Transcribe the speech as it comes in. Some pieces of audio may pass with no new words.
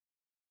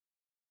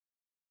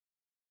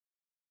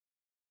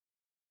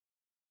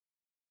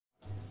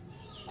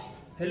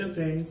Hello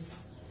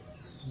friends,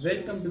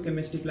 welcome to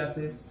chemistry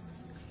classes.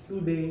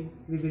 Today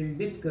we will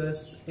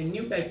discuss a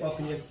new type of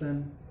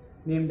reaction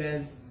named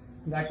as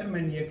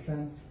Gattermann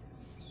reaction.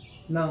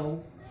 Now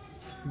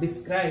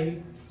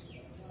describe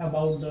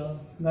about the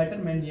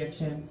Gattermann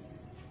reaction.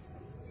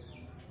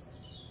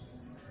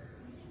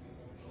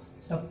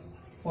 The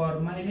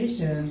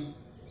formulation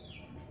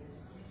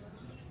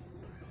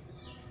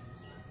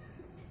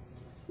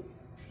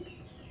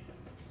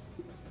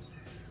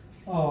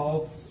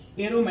of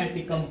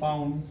aromatic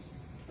compounds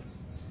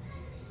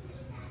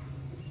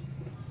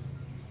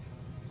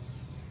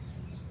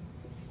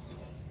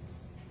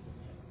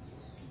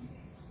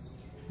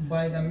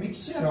by the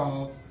mixture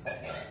of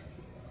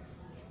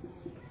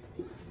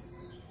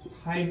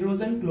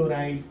hydrogen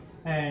chloride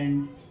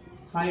and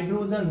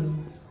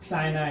hydrogen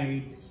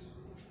cyanide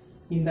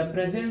in the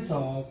presence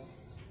of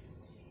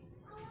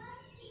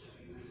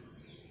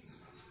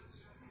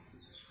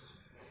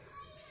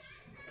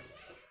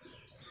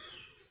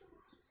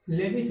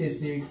Lewis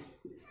acid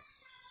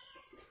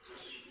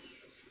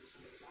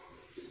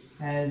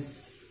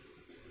as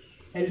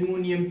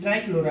aluminum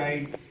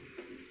trichloride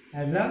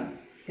as a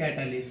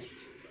catalyst.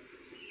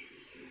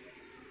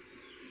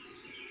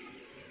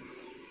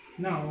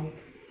 Now,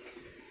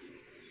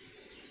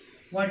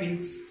 what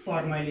is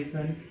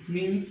formylation?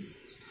 Means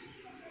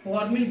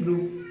formyl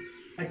group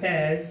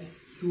attached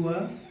to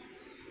a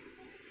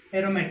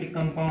aromatic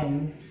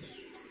compound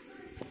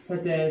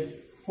such as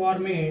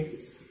formates,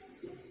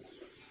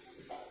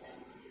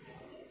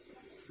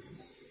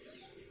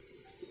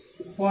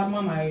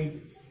 formamide,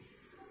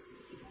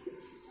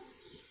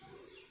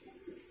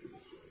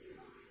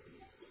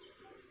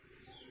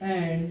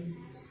 and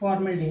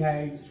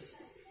formaldehydes.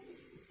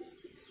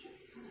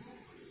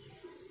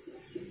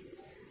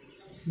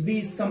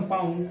 These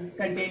compounds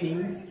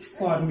containing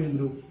formyl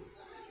group.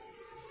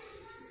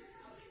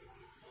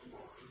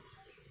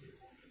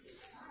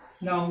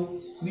 Now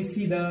we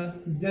see the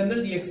general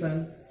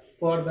reaction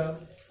for the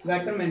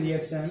Gattermann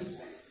reaction.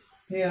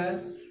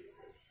 Here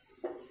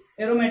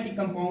aromatic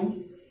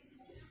compound,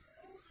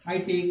 I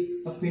take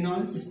a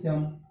phenol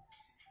system,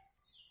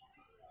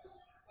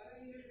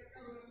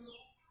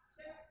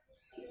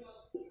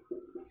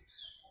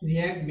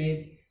 react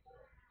with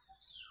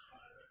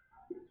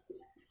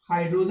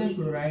hydrogen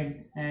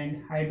chloride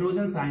and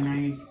hydrogen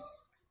cyanide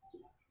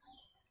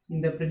in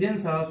the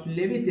presence of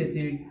Lewis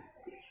acid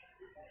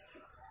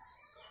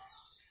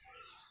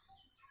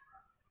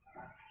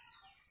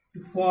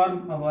to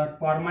form our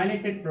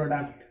formylated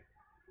product.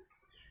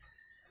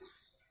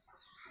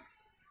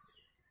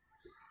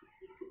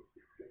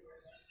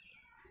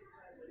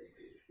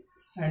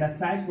 And a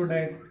side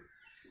product,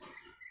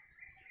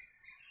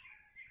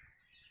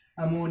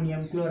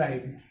 ammonium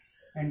chloride,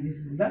 and this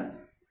is the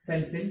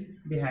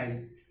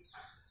salicylaldehyde.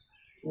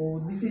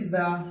 So this is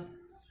the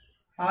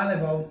all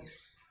about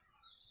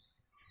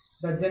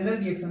the general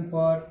reaction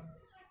for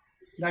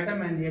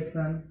Gattermann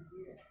reaction.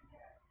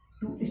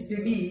 To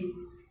study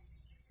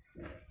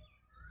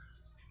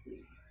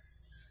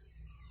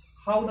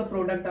how the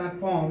product are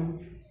formed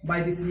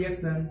by this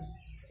reaction,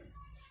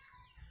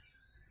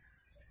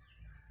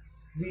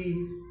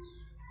 we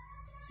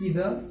see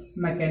the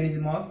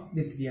mechanism of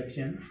this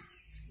reaction.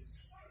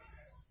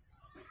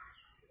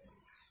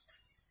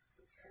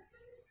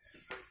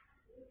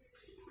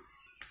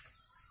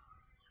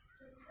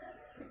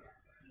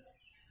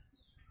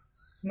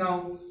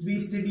 Now we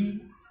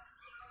study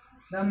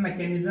the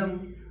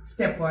mechanism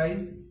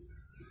stepwise.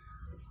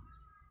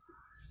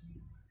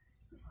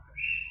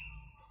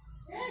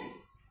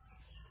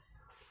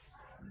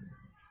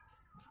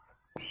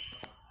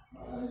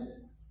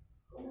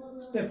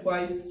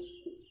 Stepwise,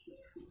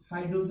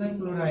 hydrogen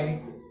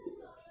chloride.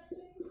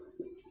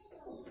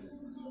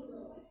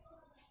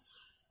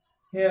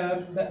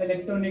 Here the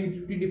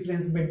electronegativity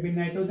difference between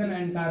nitrogen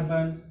and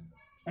carbon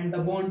and the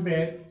bond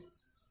break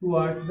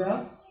towards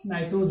the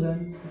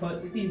nitrogen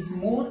because it is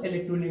more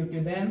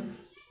electronegative than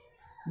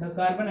the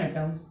carbon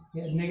atom.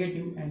 Here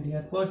negative and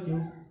here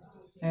positive,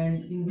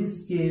 and in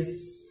this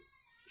case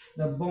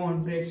the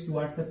bond breaks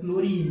towards the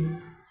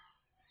chlorine.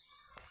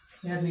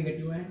 Here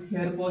negative and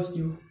here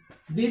positive.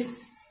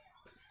 This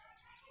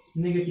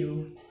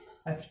negative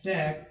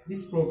abstract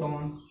this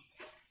proton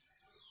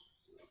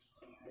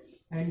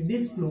and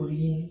this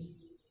chlorine,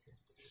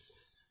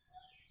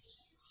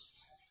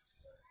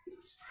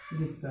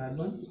 this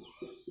carbon.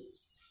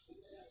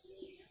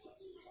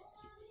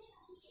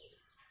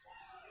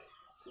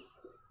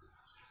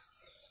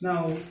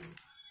 Now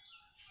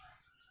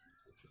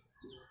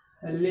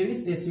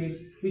Lewis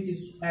acid, which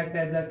is act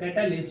as a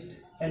catalyst,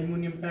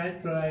 aluminum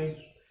trichloride,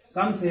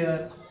 comes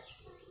here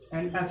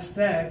and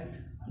abstract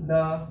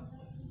the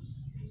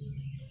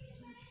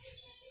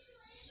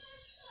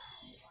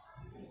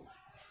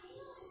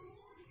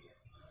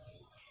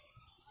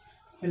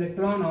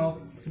electron of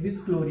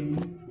this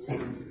chlorine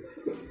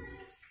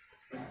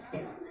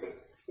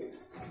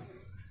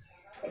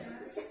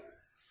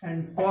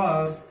and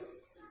for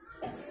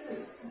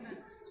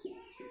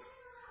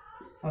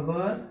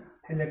our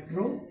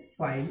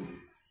electrophile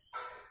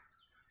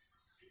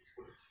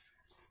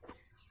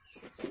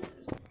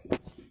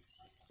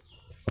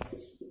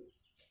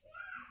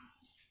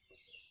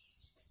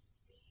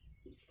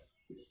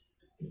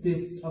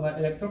This is our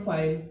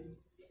electrophile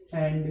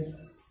and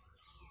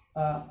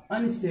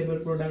unstable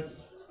product.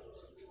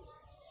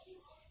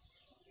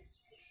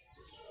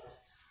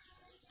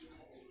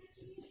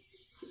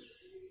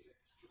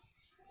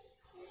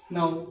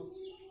 Now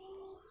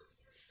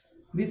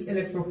this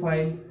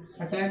electrophile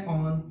attack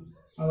on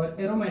our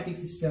aromatic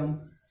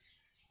system.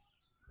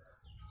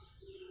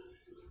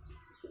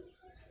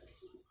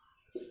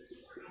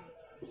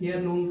 Here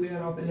lone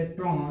pair of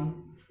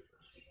electron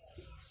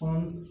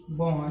forms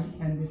bond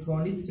and this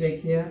bond is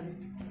break here.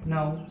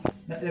 Now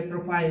the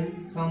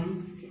electrophiles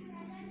comes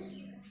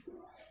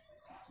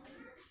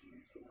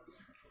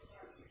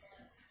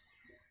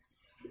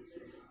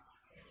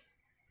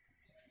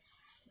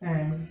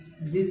and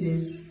this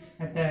is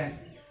attack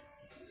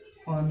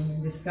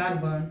on this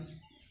carbon.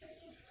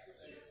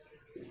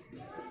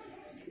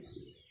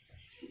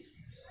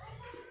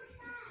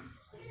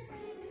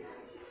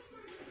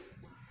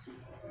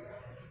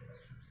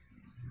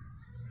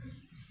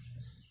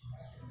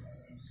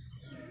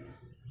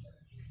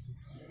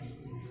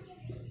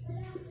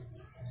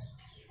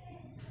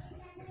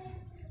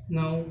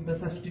 Now the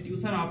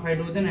substitution of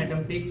hydrogen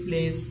atom takes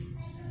place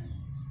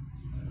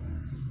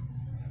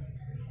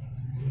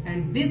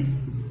and this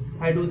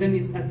hydrogen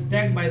is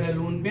attacked by the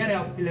lone pair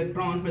of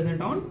electron present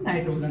on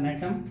nitrogen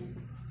atom.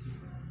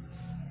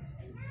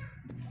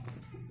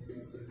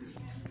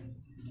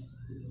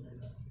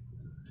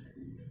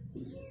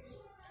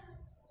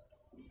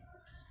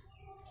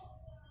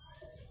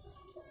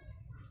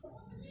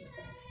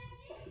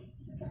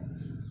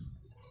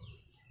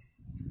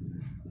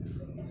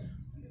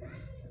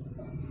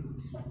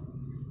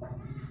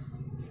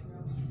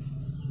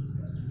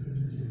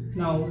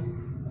 Now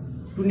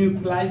to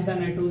neutralize the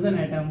nitrogen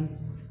atom,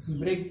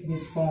 break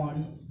this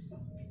bond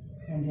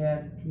and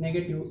here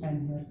negative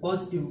and here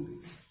positive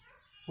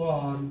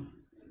form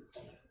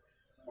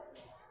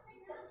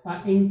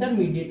an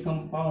intermediate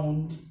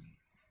compound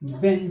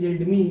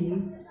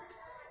benzaldimine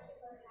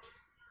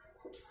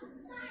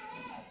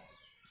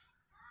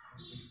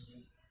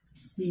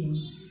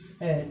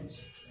CH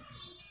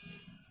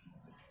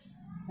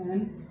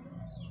and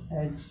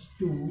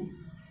H2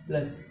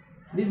 plus.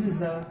 This is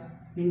the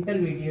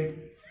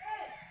intermediate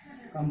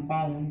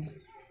compound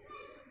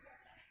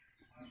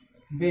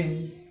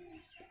benzaldimine.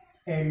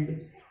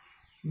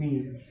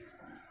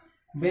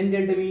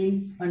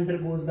 Benzaldimine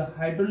undergoes the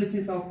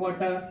hydrolysis of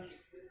water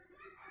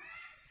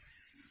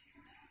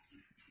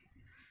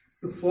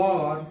to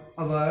form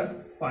our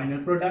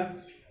final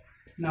product.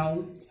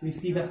 Now we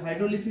see the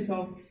hydrolysis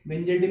of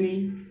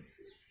benzaldimine.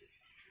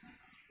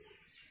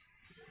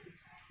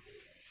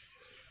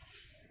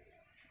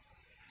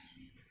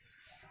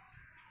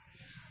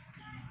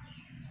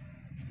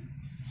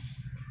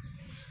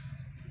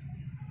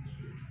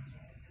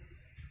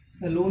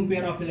 The lone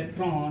pair of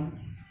electron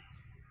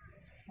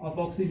of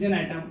oxygen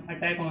atom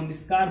attack on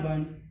this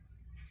carbon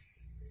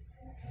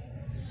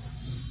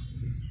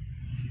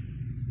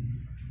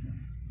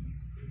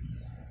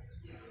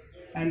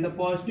and the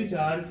positive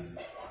charge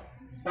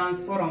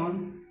transfer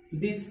on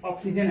this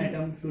oxygen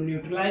atom. To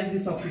neutralize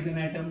this oxygen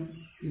atom,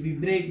 we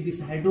break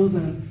this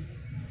hydrogen,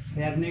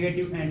 here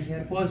negative and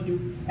here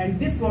positive, and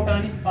this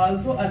proton is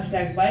also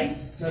abstracted by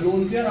the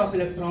lone pair of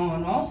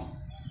electron of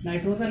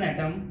nitrogen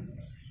atom.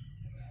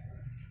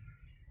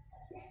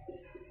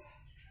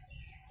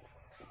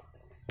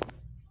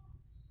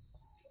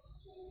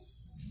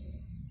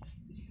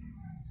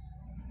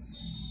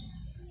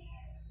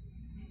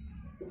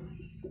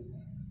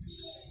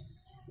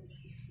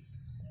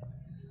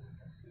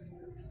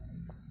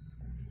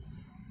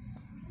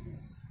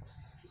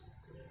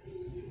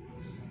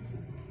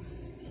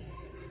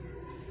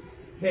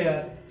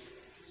 Here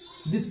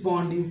this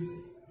bond is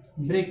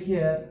break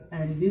here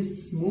and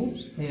this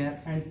moves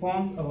here and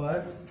forms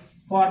our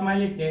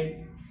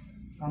formylated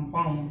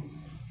compound.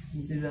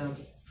 This is a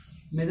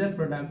major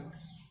product.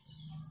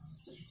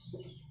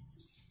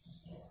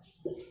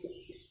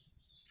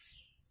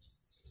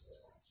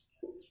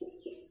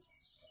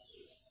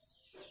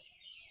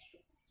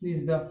 This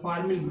is the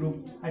formyl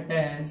group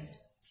attached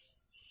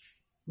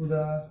to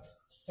the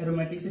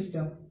aromatic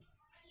system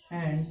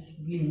and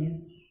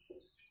release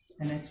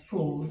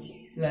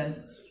NH4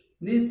 plus.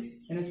 This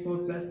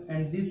NH4 plus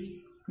and this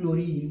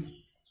chlorine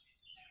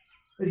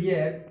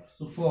react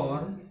to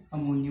form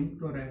ammonium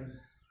chloride.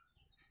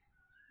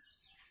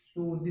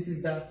 So this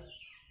is the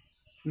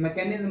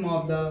mechanism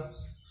of the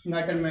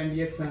Gattermann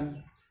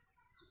reaction.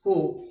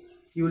 Hope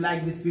you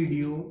like this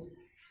video.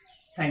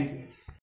 Thank you.